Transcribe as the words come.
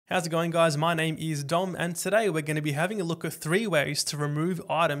How's it going, guys? My name is Dom, and today we're going to be having a look at 3 ways to remove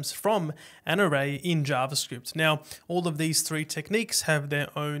items from an array in JavaScript. Now, all of these 3 techniques have their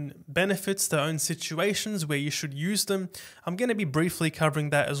own benefits, their own situations where you should use them. I'm going to be briefly covering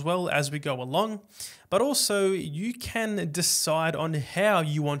that as well as we go along, but also you can decide on how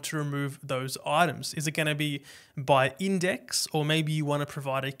you want to remove those items. Is it going to be by index, or maybe you want to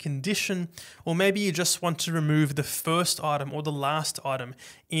provide a condition, or maybe you just want to remove the first item or the last item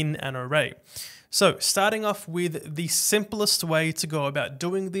in an array. So starting off with the simplest way to go about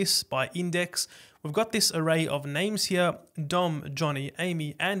doing this, by index, we've got this array of names here: Dom, Johnny,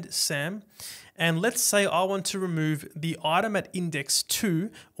 Amy, and Sam. And let's say I want to remove the item at index 2,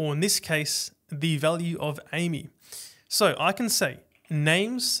 or in this case, the value of Amy. So I can say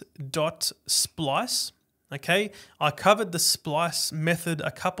names.splice. Okay, I covered the splice method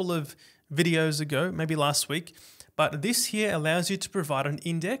a couple of videos ago, maybe last week, but this here allows you to provide an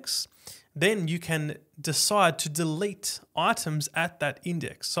index. Then you can decide to delete items at that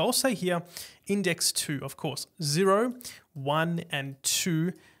index. So I'll say here index 2, of course, 0, 1, and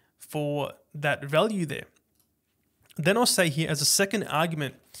 2 for that value there. Then I'll say here as a second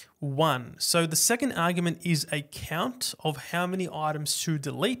argument 1. So the second argument is a count of how many items to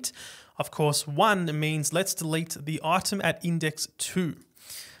delete. Of course, 1 means let's delete the item at index 2.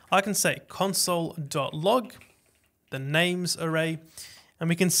 I can say console.log, the names array, and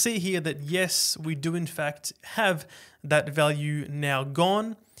we can see here that yes, we do in fact have that value now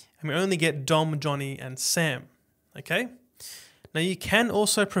gone, and we only get Dom, Johnny, and Sam. Okay? Now you can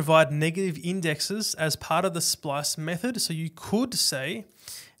also provide negative indexes as part of the splice method, so you could say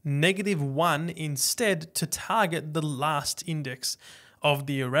 -1 instead to target the last index of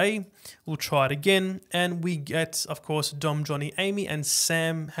the array. We'll try it again, and we get, of course, Dom, Johnny, Amy, and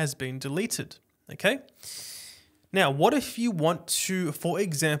Sam has been deleted. Okay? Now, what if you want to, for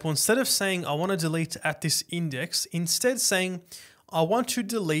example, instead of saying I want to delete at this index, instead saying I want to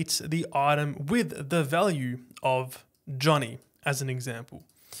delete the item with the value of Johnny, as an example?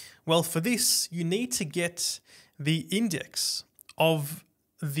 Well, for this, you need to get the index of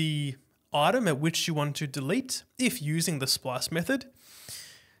the item at which you want to delete if using the splice method.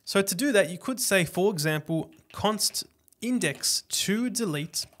 So to do that, you could say, for example, const index to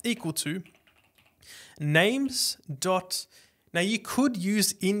delete equal to names dot. Now you could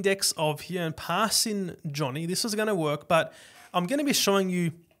use index of here and pass in Johnny. This is going to work, but I'm going to be showing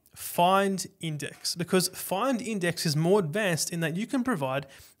you find index, because find index is more advanced in that you can provide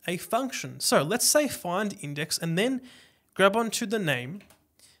a function. So let's say find index and then grab onto the name.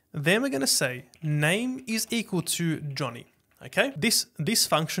 Then we're going to say name is equal to Johnny. Okay, this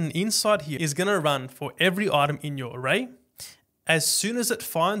function inside here is going to run for every item in your array. As soon as it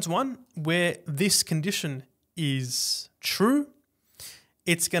finds one where this condition is true,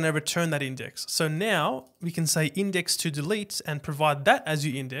 it's going to return that index. So now we can say index to delete and provide that as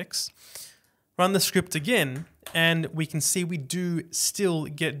your index. Run the script again, and we can see we do still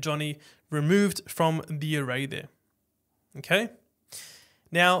get Johnny removed from the array there. Okay.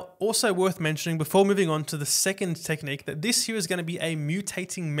 Now, also worth mentioning before moving on to the second technique, that this here is going to be a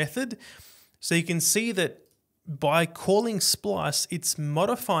mutating method. So you can see that by calling splice, it's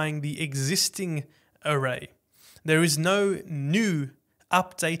modifying the existing array. There is no new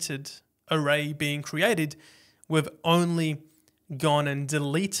updated array being created. We've only gone and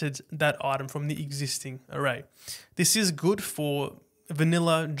deleted that item from the existing array. This is good for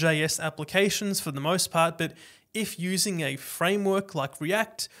vanilla JS applications for the most part, but if using a framework like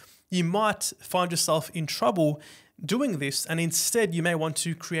React, you might find yourself in trouble doing this, and instead you may want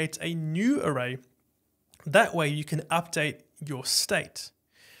to create a new array. That way you can update your state.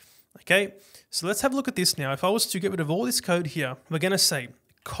 Okay, so let's have a look at this now. If I was to get rid of all this code here, we're going to say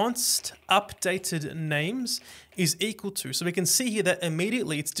const updated names is equal to. So we can see here that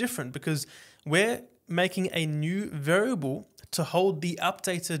immediately it's different because we're making a new variable to hold the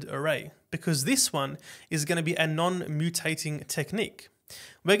updated array, because this one is going to be a non-mutating technique.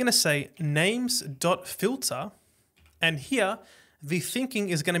 We're going to say names.filter, and here the thinking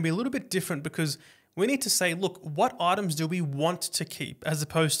is going to be a little bit different, because we need to say, look, what items do we want to keep, as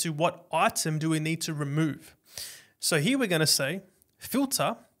opposed to what item do we need to remove. So here we're going to say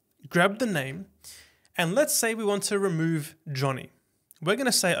filter, grab the name, and let's say we want to remove Johnny. We're going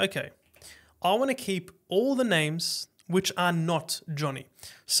to say, okay, I want to keep all the names which are not Johnny.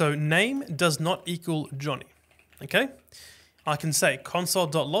 So name does not equal Johnny. Okay? I can say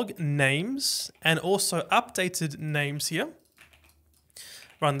console.log names and also updated names here.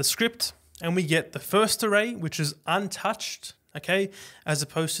 Run the script, and we get the first array, which is untouched, okay, as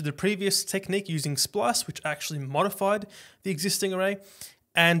opposed to the previous technique using Splice, which actually modified the existing array.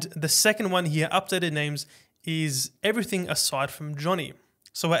 And the second one here, updated names, is everything aside from Johnny.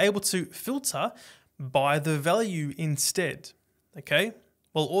 So we're able to filter by the value instead, okay?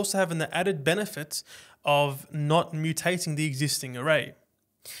 While also having the added benefit of not mutating the existing array.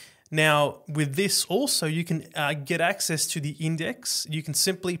 Now, with this also, you can get access to the index. You can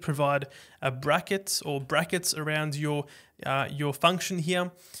simply provide a bracket or brackets around your function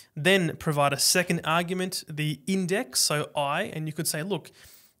here. Then provide a second argument, the index, so I, and you could say, look,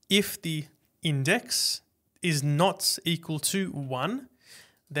 if the index is not equal to 1,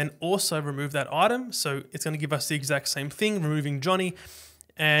 then also remove that item. So it's going to give us the exact same thing, removing Johnny.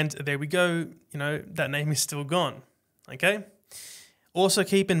 And there we go, that name is still gone, okay? Also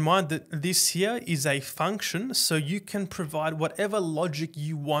keep in mind that this here is a function, so you can provide whatever logic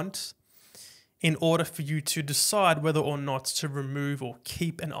you want in order for you to decide whether or not to remove or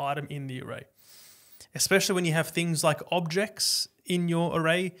keep an item in the array. Especially when you have things like objects in your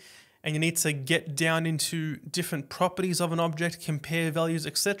array and you need to get down into different properties of an object, compare values,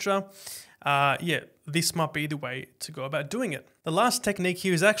 etc. This might be the way to go about doing it. The last technique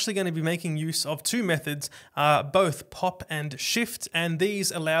here is actually going to be making use of two methods, both pop and shift, and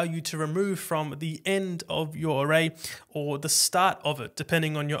these allow you to remove from the end of your array or the start of it,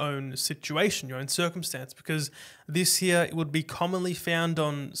 depending on your own situation, your own circumstance, because this here would be commonly found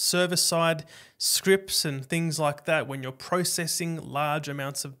on server-side scripts and things like that when you're processing large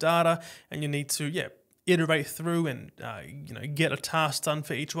amounts of data and you need to, iterate through and get a task done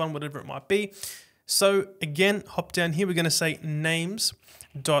for each one, whatever it might be. So again, hop down here, we're going to say names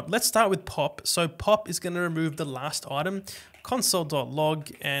dot, let's start with pop. So pop is going to remove the last item, console.log,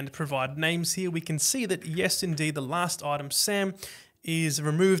 and provide names here. We can see that yes, indeed, the last item, Sam, is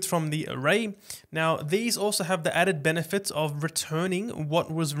removed from the array. Now, these also have the added benefits of returning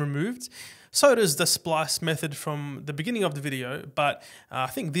what was removed. So does the splice method from the beginning of the video, but I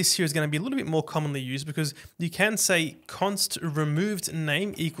think this here is going to be a little bit more commonly used because you can say const removed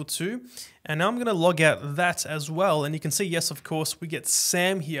name equal to, and now I'm going to log out that as well, and you can see, yes, of course, we get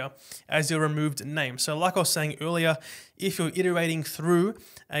Sam here as your removed name. So like I was saying earlier, if you're iterating through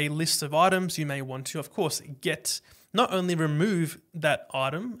a list of items, you may want to, of course, not only remove that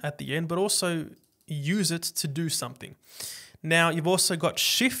item at the end, but also use it to do something. Now, you've also got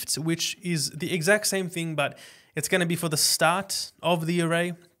shift, which is the exact same thing, but it's going to be for the start of the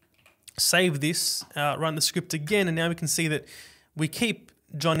array. Save this, run the script again, and now we can see that we keep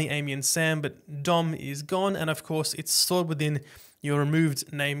Johnny, Amy, and Sam, but Dom is gone, and of course, it's stored within your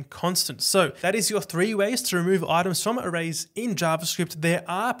removed name constant. So that is your 3 ways to remove items from arrays in JavaScript. There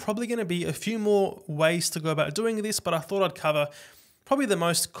are probably going to be a few more ways to go about doing this, but I thought I'd cover probably the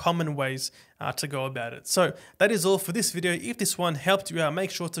most common ways to go about it. So that is all for this video. If this one helped you out, make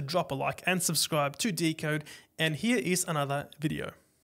sure to drop a like and subscribe to Decode. And here is another video.